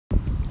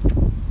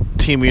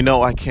Team, you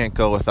know I can't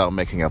go without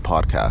making a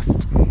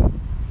podcast.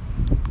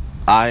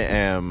 I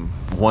am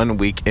 1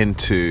 week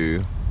into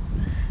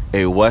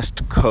a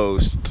West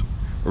Coast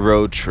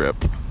road trip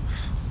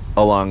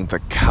along the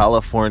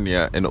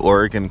California and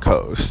Oregon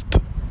coast,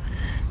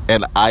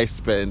 and I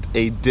spent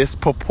a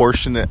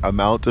disproportionate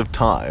amount of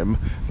time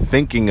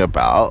thinking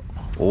about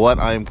what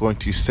I'm going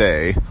to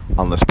say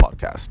on this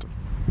podcast,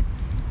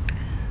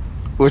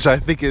 which I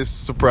think is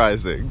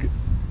surprising,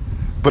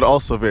 but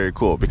also very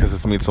cool because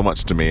this means so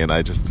much to me, and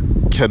I just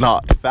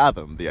cannot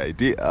fathom the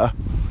idea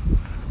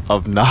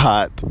of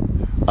not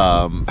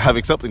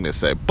having something to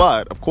say.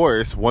 But, of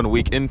course, 1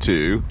 week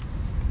into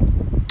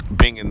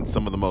being in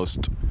some of the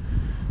most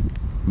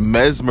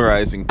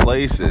mesmerizing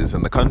places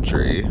in the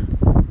country,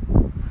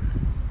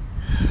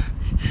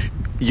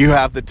 you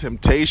have the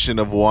temptation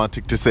of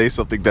wanting to say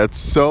something that's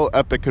so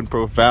epic and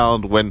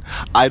profound when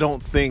I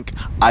don't think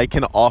I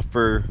can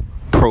offer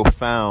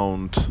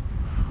profound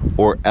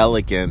or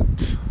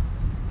elegant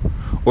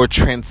or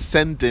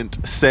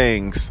transcendent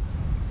sayings.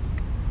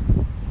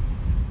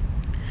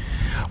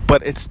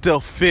 But it's still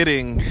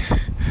fitting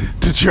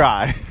to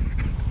try.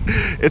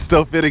 It's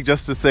still fitting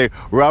just to say,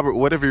 Robert,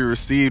 what have you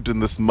received in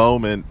this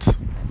moment?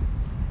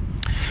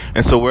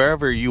 And so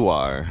wherever you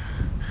are,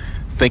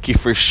 thank you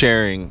for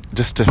sharing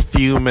just a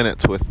few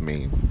minutes with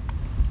me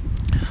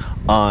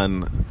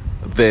on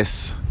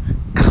this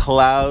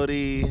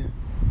cloudy,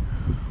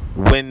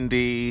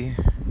 windy,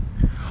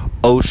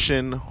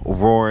 ocean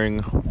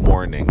roaring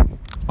morning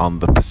on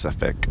the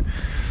Pacific.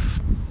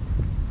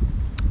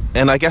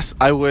 And I guess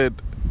I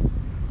would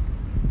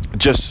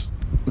just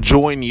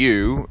join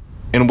you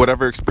in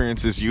whatever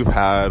experiences you've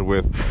had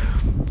with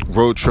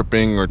road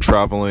tripping or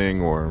traveling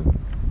or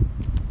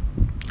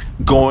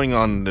going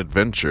on an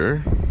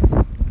adventure,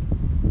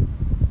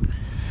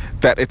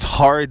 that it's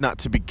hard not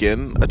to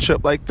begin a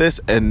trip like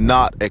this and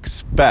not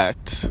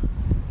expect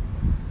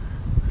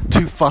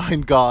to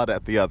find God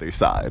at the other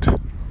side.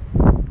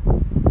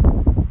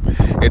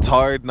 It's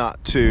hard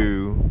not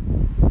to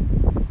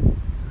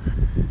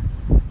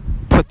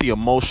put the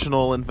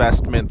emotional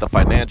investment, the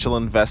financial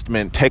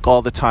investment, take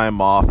all the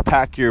time off,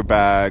 pack your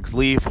bags,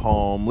 leave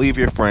home, leave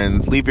your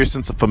friends, leave your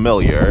sense of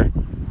familiar,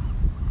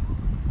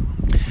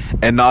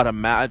 and not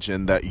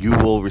imagine that you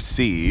will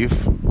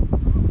receive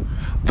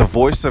the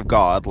voice of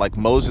God like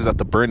Moses at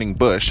the burning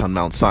bush on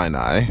Mount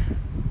Sinai,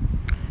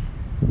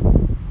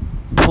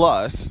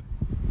 plus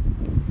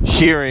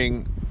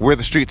hearing Where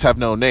the Streets Have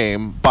No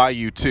Name by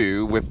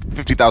U2 with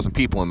 50,000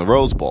 people in the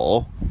Rose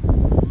Bowl,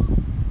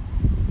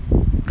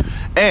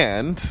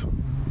 and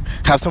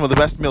have some of the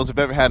best meals you've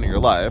ever had in your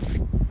life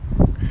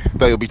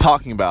that you'll be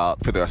talking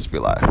about for the rest of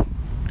your life.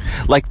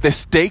 Like, the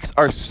stakes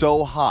are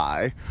so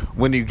high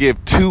when you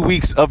give 2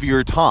 weeks of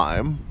your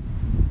time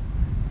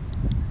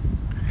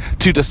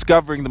to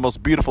discovering the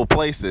most beautiful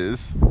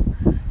places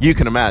you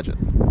can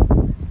imagine.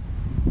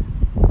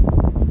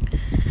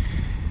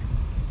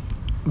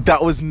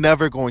 That was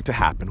never going to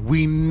happen.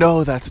 We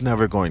know that's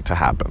never going to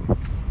happen.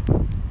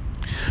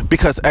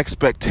 Because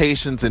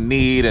expectations and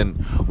need and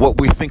what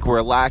we think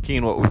we're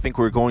lacking, what we think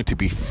we're going to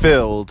be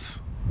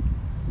filled,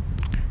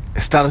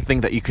 it's not a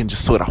thing that you can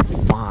just sort of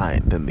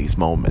find in these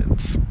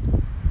moments.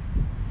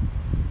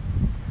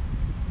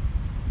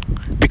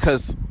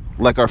 Because,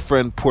 like our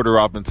friend Porter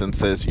Robinson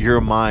says,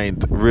 your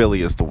mind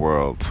really is the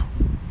world.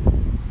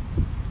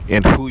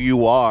 And who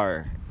you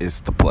are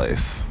is the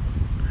place.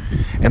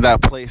 And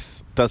that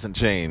place doesn't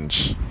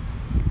change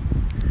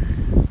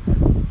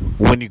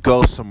when you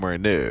go somewhere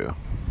new.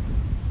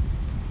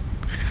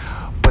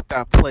 But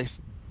that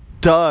place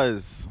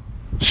does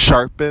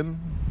sharpen.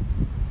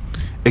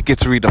 It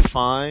gets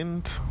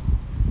redefined.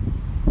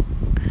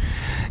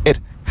 It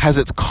has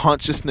its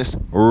consciousness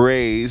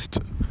raised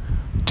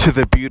to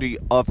the beauty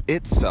of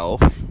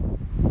itself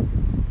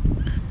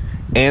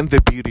and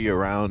the beauty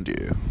around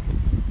you.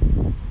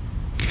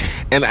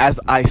 And as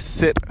I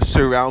sit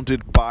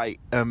surrounded by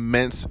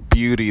immense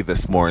beauty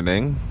this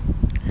morning,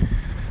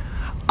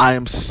 I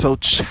am so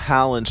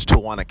challenged to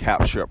want to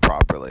capture it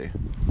properly.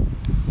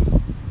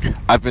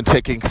 I've been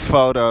taking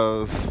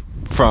photos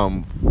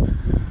from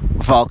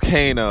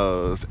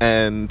volcanoes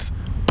and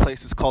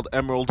places called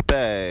Emerald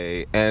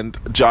Bay and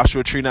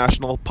Joshua Tree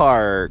National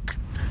Park,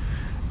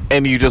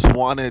 and you just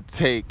want to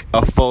take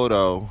a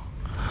photo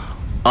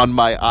on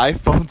my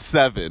iPhone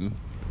 7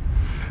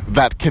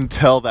 that can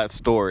tell that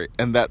story,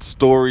 and that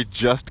story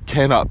just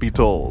cannot be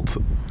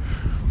told.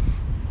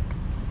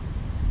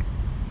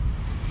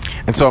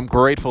 And so I'm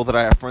grateful that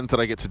I have friends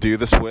that I get to do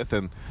this with,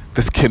 and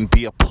this can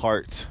be a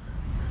part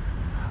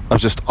of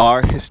just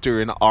our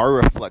history and our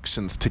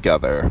reflections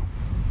together.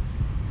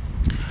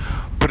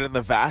 But in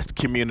the vast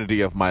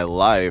community of my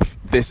life,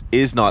 this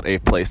is not a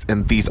place,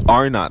 and these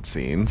are not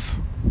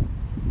scenes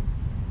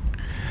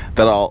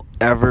that I'll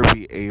ever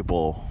be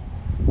able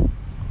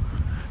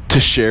to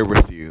share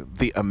with you.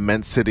 The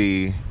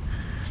immensity,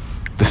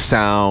 the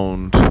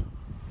sound,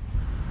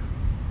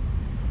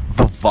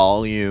 the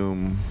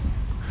volume,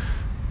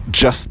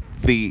 just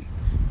the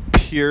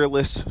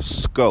peerless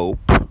scope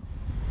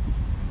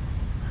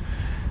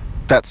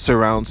that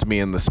surrounds me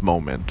in this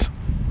moment.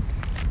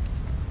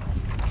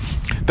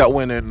 That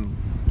when in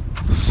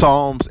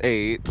Psalms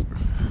 8,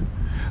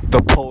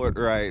 the poet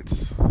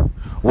writes,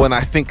 when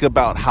I think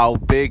about how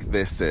big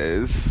this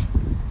is,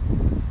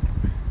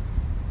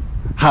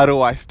 how do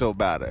I still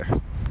matter?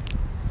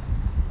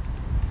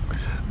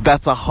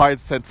 That's a hard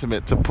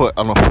sentiment to put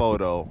on a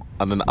photo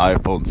on an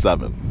iPhone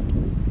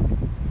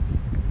 7.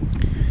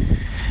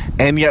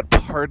 And yet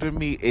part of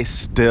me is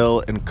still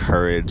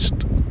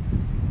encouraged,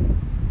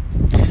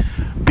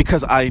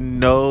 because I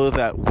know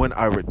that when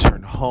I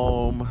return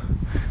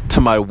home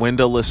to my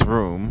windowless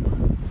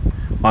room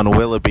on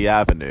Willoughby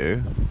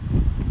Avenue,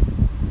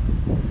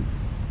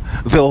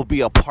 there'll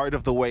be a part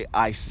of the way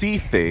I see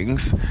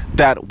things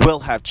that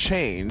will have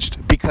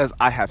changed because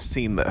I have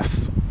seen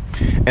this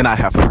and I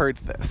have heard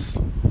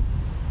this.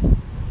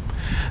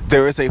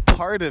 There is a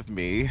part of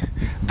me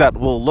that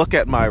will look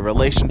at my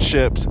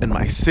relationships in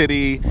my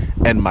city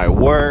and my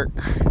work,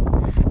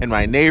 in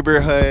my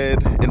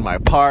neighborhood, in my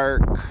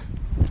park,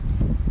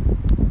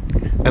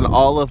 and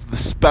all of the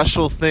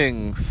special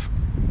things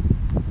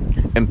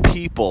and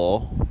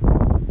people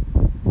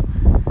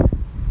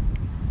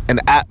and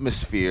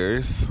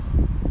atmospheres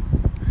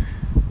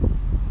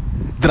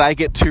that I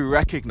get to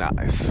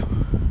recognize.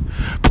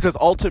 Because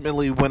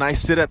ultimately, when I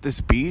sit at this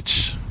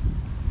beach,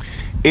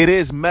 it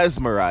is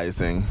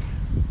mesmerizing,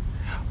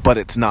 but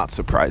it's not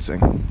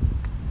surprising.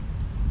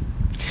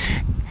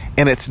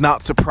 And it's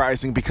not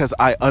surprising because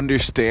I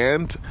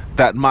understand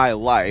that my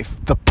life,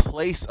 the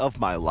place of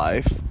my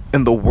life,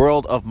 and the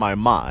world of my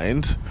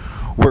mind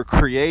were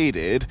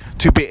created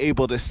to be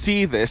able to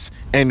see this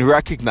and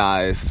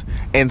recognize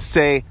and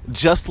say,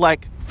 just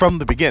like from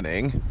the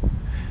beginning,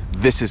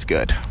 this is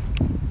good.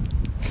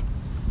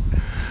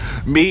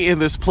 Me in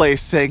this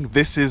place saying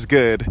this is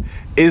good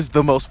is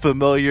the most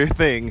familiar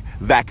thing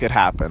that could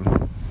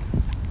happen.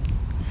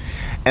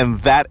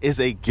 And that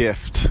is a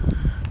gift,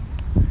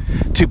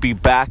 to be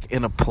back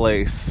in a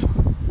place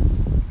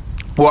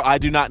where I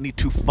do not need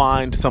to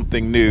find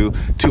something new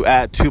to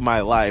add to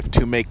my life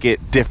to make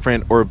it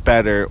different or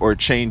better or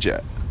change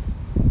it.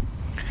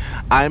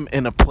 I'm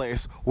in a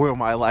place where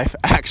my life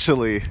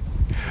actually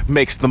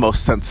makes the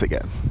most sense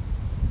again.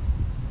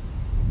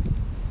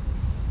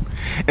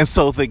 And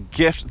so the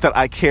gift that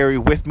I carry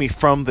with me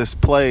from this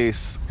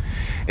place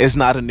is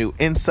not a new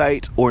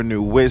insight or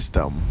new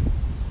wisdom.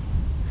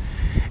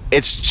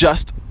 It's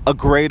just a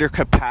greater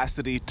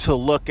capacity to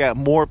look at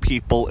more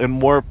people in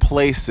more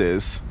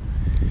places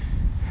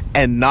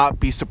and not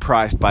be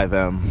surprised by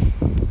them,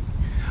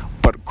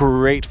 but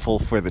grateful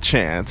for the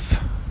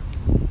chance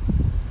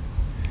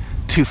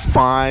to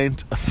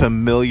find a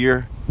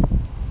familiar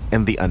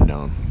in the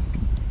unknown.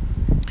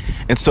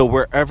 And so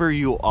wherever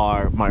you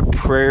are, my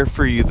prayer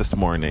for you this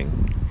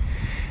morning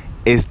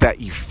is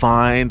that you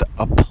find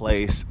a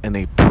place and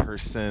a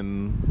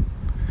person,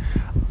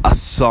 a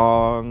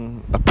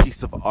song, a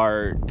piece of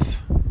art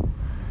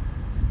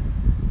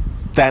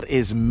that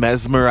is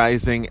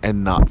mesmerizing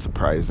and not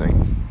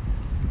surprising.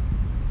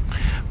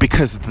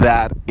 Because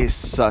that is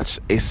such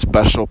a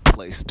special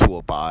place to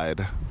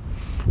abide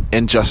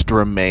and just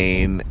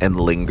remain and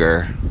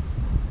linger.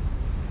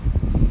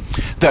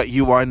 That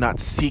you are not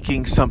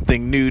seeking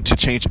something new to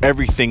change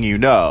everything you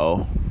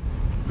know,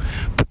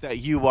 but that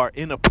you are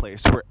in a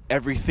place where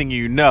everything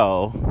you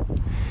know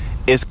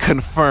is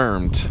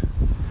confirmed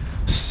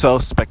so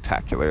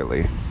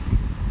spectacularly.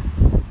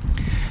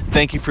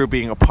 Thank you for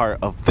being a part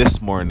of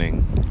this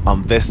morning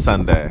on this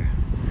Sunday.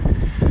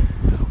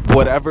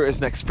 Whatever is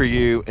next for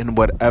you and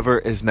whatever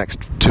is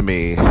next to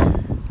me,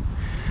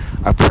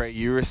 I pray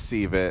you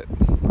receive it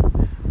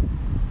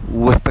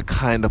with the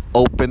kind of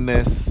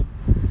openness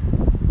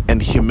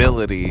and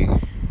humility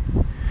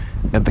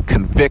and the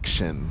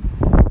conviction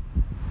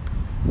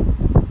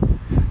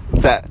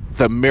that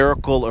the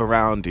miracle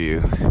around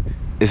you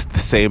is the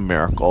same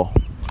miracle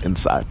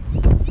inside.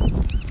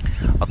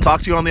 I'll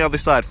talk to you on the other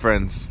side,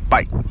 friends.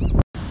 Bye.